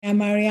I'm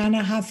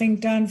Arianna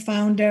Huffington,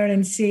 founder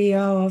and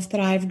CEO of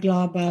Thrive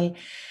Global.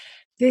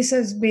 This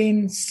has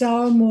been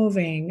so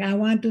moving. I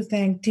want to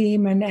thank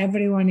team and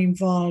everyone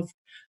involved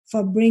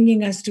for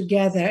bringing us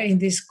together in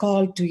this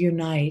call to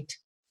unite.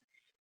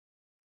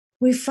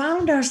 We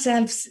found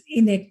ourselves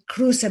in a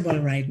crucible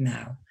right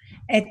now,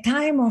 a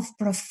time of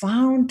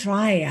profound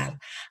trial,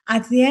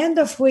 at the end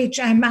of which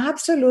I'm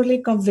absolutely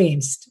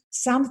convinced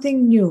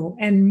something new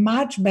and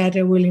much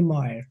better will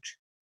emerge.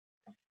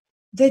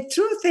 The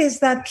truth is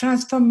that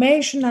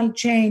transformational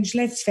change,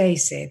 let's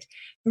face it,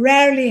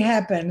 rarely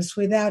happens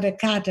without a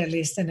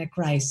catalyst and a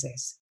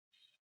crisis.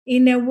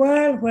 In a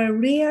world where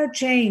real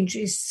change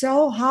is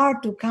so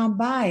hard to come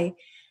by,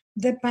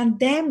 the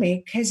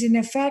pandemic has in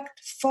effect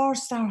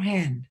forced our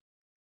hand.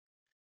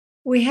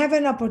 We have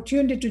an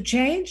opportunity to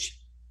change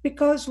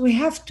because we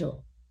have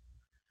to.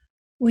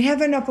 We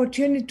have an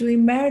opportunity to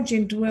emerge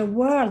into a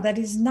world that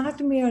is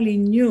not merely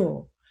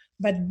new,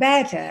 but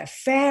better,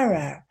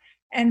 fairer,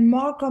 and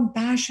more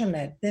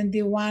compassionate than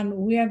the one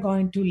we are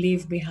going to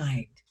leave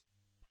behind.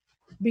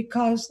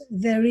 Because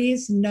there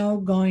is no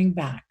going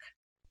back.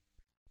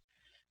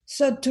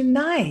 So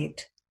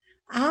tonight,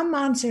 I'm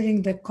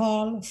answering the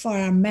call for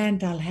our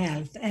mental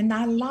health, and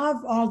I love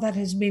all that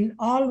has been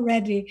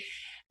already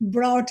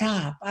brought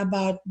up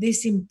about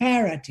this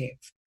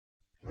imperative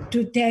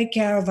to take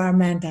care of our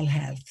mental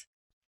health.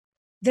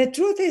 The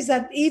truth is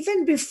that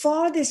even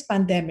before this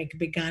pandemic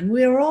began,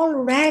 we were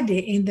already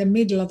in the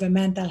middle of a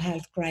mental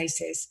health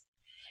crisis.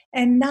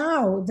 And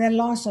now the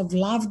loss of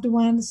loved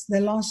ones, the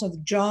loss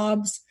of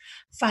jobs,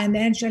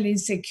 financial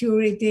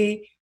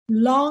insecurity,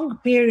 long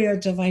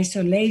periods of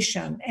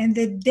isolation, and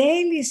the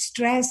daily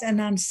stress and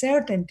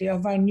uncertainty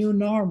of our new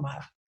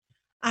normal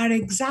are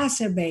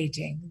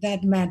exacerbating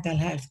that mental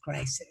health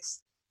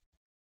crisis.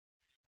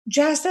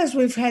 Just as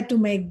we've had to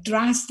make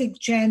drastic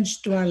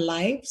change to our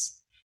lives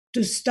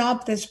to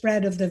stop the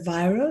spread of the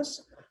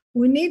virus,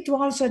 we need to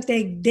also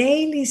take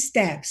daily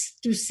steps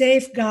to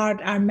safeguard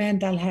our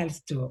mental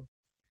health too.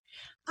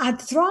 At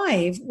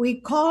Thrive,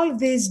 we call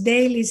these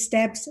daily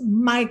steps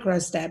micro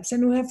steps,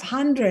 and we have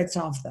hundreds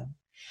of them.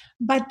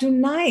 But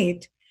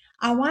tonight,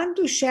 I want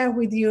to share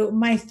with you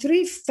my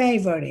 3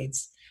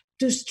 favorites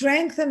to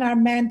strengthen our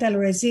mental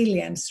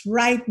resilience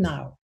right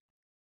now.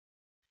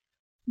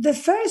 The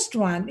first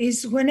one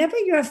is whenever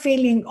you're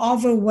feeling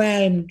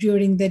overwhelmed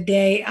during the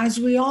day, as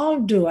we all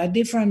do at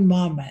different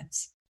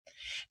moments,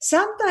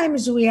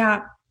 sometimes we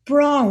are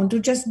prone to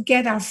just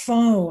get our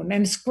phone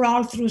and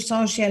scroll through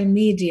social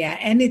media,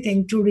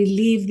 anything to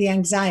relieve the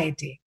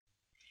anxiety.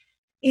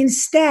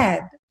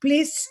 Instead,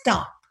 please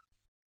stop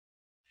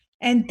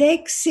and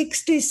take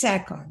 60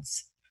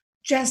 seconds,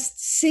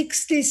 just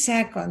 60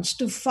 seconds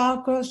to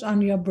focus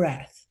on your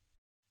breath.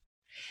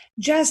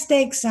 Just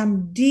take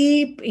some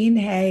deep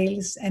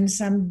inhales and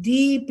some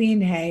deep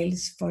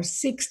inhales for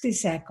 60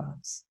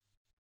 seconds,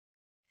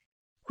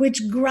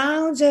 which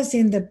grounds us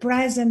in the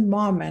present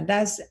moment.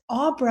 As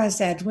Oprah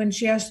said when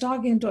she was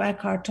talking to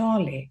Eckhart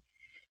Tolle,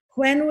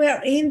 when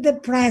we're in the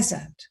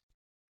present,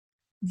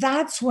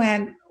 that's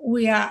when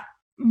we are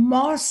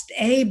most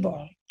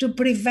able to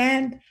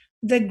prevent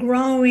the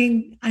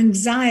growing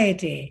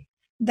anxiety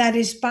that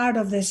is part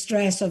of the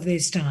stress of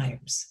these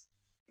times.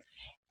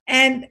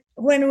 And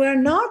when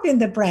we're not in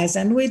the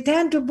present, we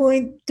tend to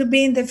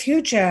be in the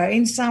future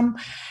in some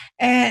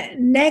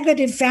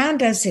negative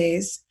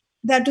fantasies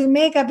that we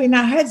make up in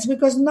our heads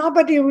because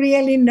nobody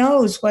really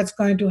knows what's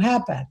going to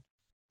happen.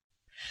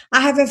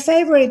 I have a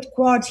favorite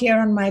quote here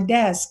on my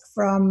desk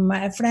from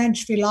a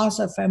French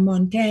philosopher,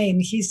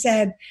 Montaigne. He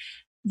said,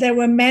 "There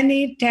were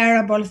many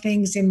terrible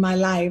things in my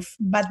life,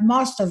 but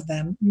most of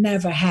them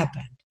never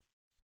happened."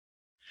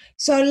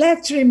 So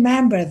let's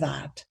remember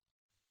that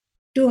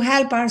to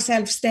help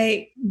ourselves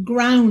stay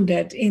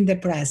grounded in the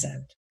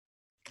present.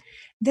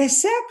 The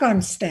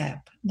second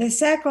step, the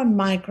second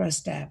micro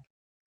step,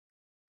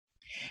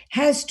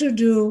 has to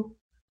do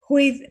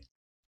with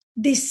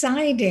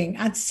deciding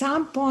at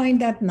some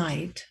point at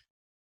night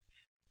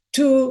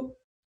to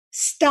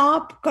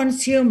stop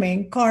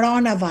consuming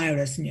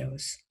coronavirus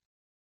news.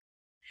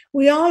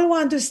 We all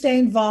want to stay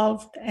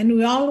involved and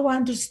we all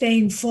want to stay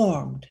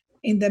informed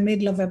in the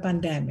middle of a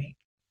pandemic.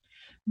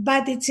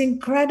 But it's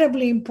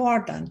incredibly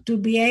important to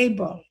be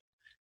able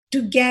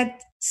to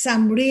get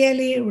some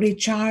really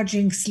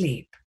recharging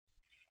sleep.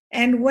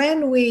 And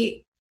when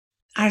we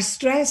are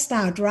stressed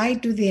out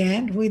right to the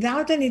end,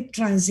 without any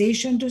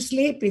transition to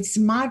sleep, it's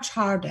much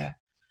harder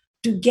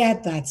to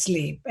get that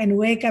sleep and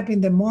wake up in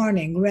the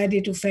morning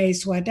ready to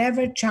face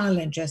whatever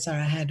challenges are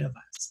ahead of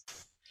us.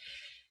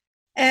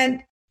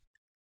 And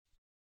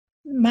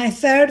my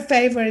third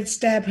favorite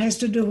step has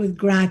to do with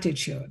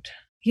gratitude.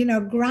 You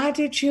know,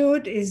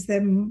 gratitude is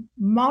the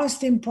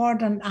most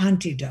important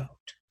antidote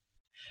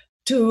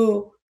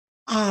to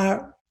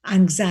our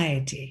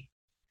anxiety.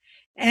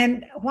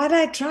 And what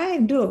I try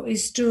and do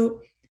is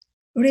to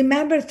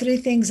remember three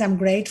things I'm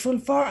grateful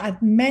for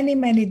at many,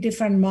 many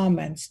different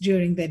moments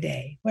during the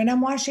day. When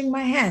I'm washing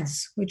my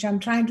hands, which I'm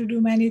trying to do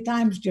many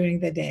times during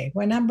the day,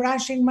 when I'm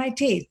brushing my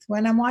teeth,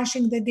 when I'm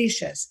washing the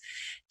dishes,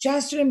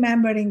 just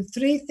remembering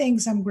three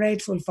things I'm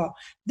grateful for.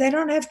 They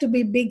don't have to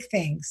be big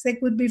things, they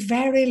could be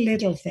very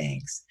little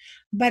things.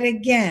 But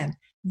again,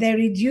 they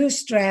reduce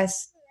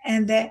stress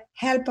and they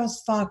help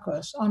us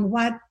focus on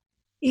what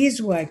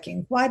is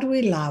working, what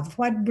we love,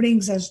 what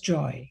brings us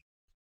joy.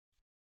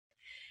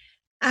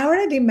 I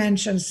already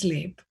mentioned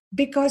sleep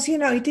because,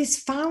 it is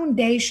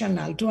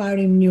foundational to our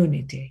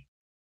immunity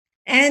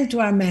and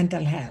to our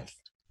mental health.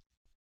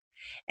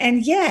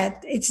 And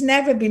yet, it's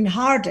never been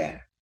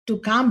harder to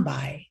come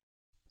by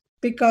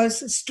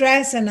because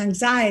stress and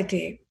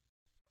anxiety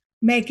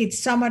make it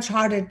so much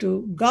harder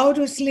to go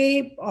to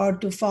sleep or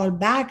to fall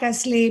back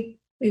asleep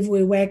if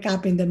we wake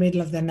up in the middle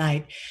of the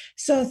night.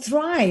 So,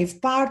 Thrive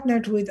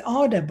partnered with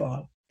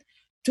Audible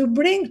to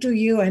bring to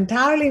you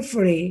entirely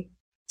free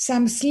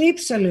some sleep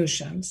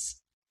solutions.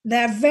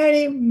 There are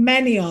very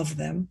many of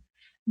them,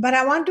 but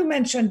I want to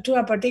mention two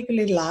I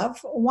particularly love.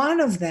 One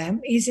of them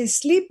is a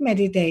sleep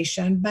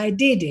meditation by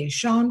Didi,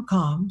 Sean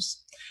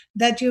Combs,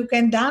 that you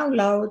can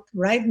download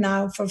right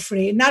now for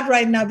free. Not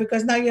right now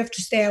because now you have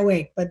to stay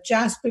awake, but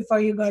just before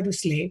you go to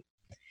sleep.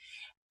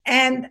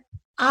 And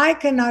I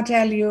cannot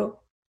tell you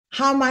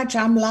how much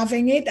I'm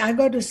loving it. I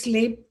go to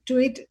sleep to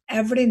it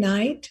every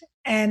night.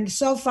 And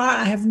so far,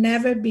 I have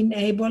never been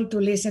able to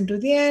listen to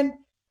the end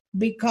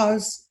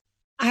because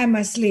I'm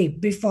asleep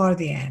before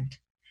the end.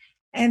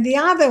 And the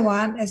other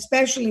one,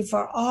 especially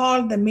for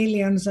all the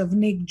millions of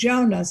Nick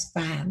Jonas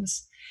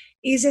fans,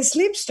 is a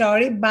sleep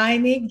story by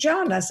Nick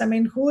Jonas. I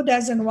mean, who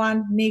doesn't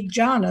want Nick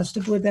Jonas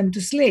to put them to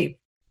sleep?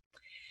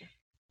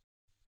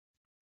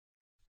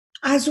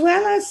 As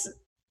well as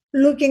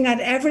looking at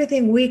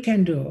everything we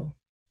can do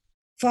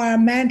for our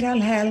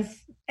mental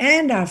health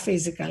and our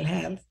physical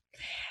health.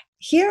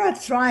 Here at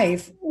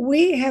Thrive,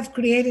 we have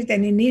created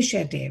an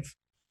initiative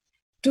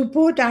to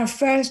put our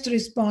first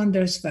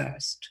responders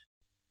first.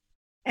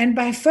 And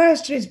by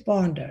first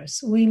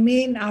responders, we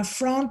mean our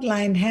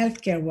frontline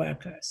healthcare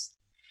workers,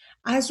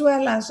 as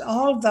well as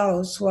all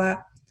those who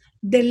are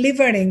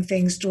delivering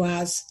things to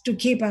us to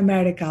keep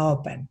America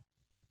open.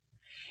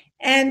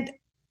 And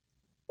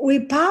we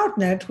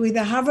partnered with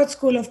the Harvard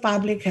School of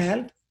Public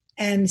Health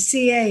and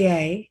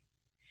CAA,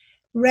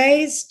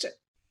 raised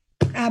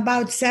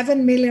about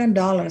 $7 million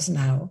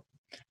now.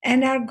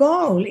 And our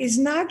goal is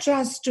not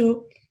just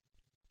to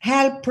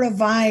help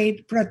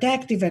provide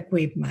protective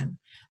equipment,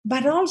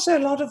 but also a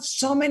lot of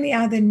so many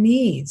other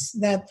needs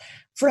that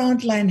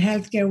frontline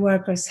healthcare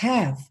workers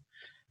have.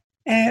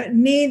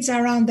 Needs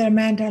around their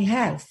mental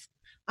health,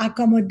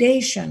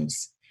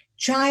 accommodations,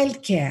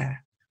 childcare,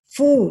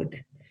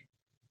 food,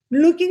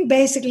 looking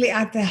basically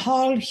at the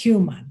whole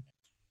human.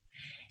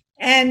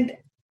 And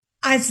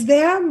as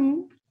they're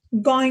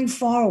going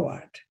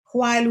forward,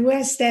 while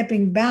we're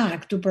stepping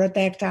back to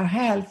protect our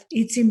health,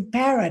 it's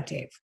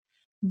imperative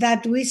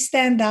that we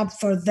stand up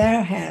for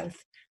their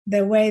health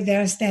the way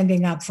they're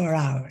standing up for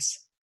ours.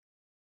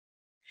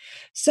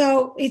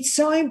 So it's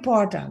so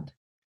important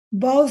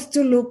both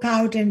to look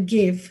out and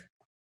give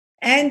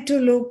and to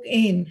look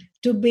in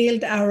to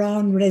build our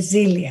own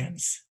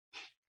resilience.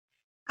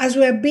 As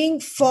we're being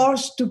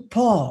forced to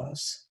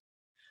pause,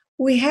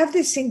 we have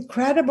this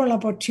incredible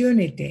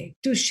opportunity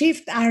to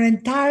shift our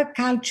entire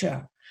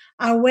culture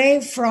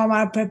away from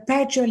our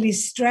perpetually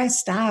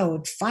stressed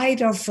out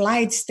fight or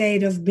flight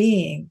state of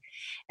being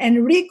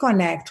and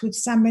reconnect with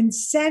some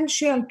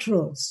essential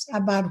truths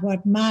about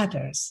what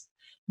matters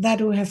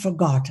that we have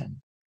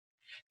forgotten.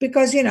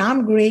 Because,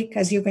 I'm Greek,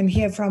 as you can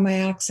hear from my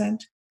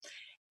accent,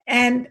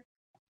 and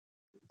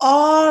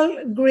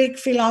all Greek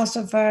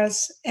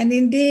philosophers, and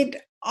indeed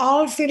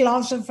all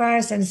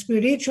philosophers and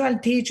spiritual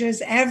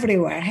teachers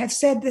everywhere have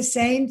said the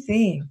same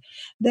thing.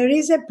 There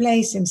is a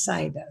place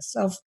inside us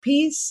of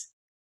peace,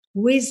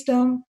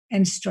 wisdom,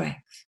 and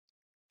strength.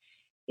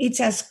 It's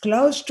as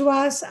close to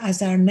us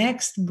as our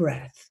next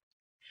breath.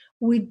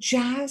 We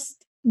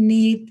just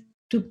need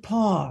to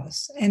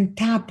pause and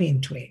tap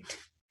into it.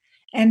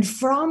 And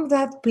from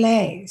that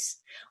place,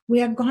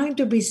 we are going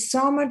to be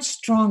so much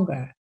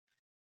stronger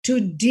to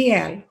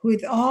deal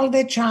with all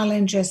the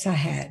challenges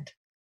ahead.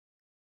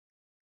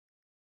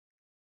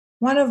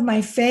 One of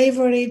my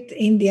favorite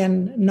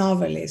Indian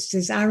novelists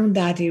is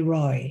Arundhati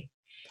Roy,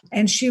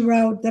 and she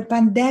wrote, "The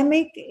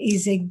pandemic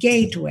is a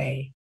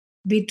gateway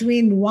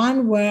between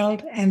one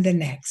world and the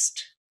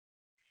next.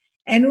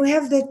 And we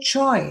have the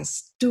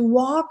choice to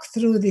walk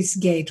through this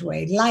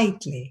gateway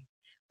lightly,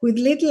 with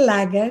little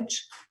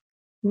luggage,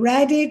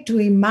 ready to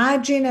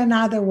imagine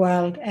another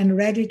world and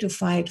ready to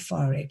fight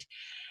for it."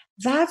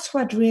 That's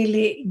what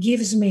really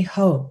gives me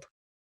hope.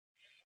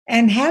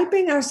 And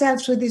helping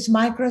ourselves with these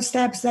micro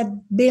steps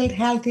that build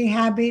healthy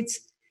habits,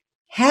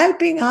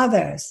 helping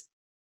others,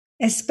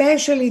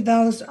 especially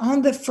those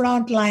on the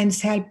front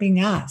lines helping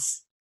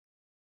us,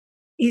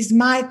 is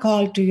my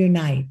call to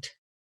unite.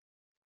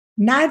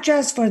 Not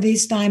just for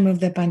this time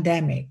of the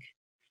pandemic,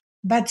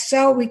 but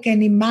so we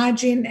can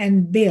imagine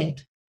and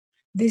build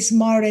this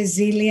more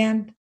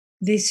resilient,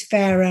 this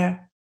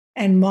fairer,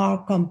 and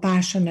more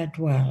compassionate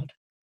world.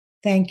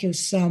 Thank you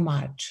so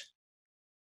much.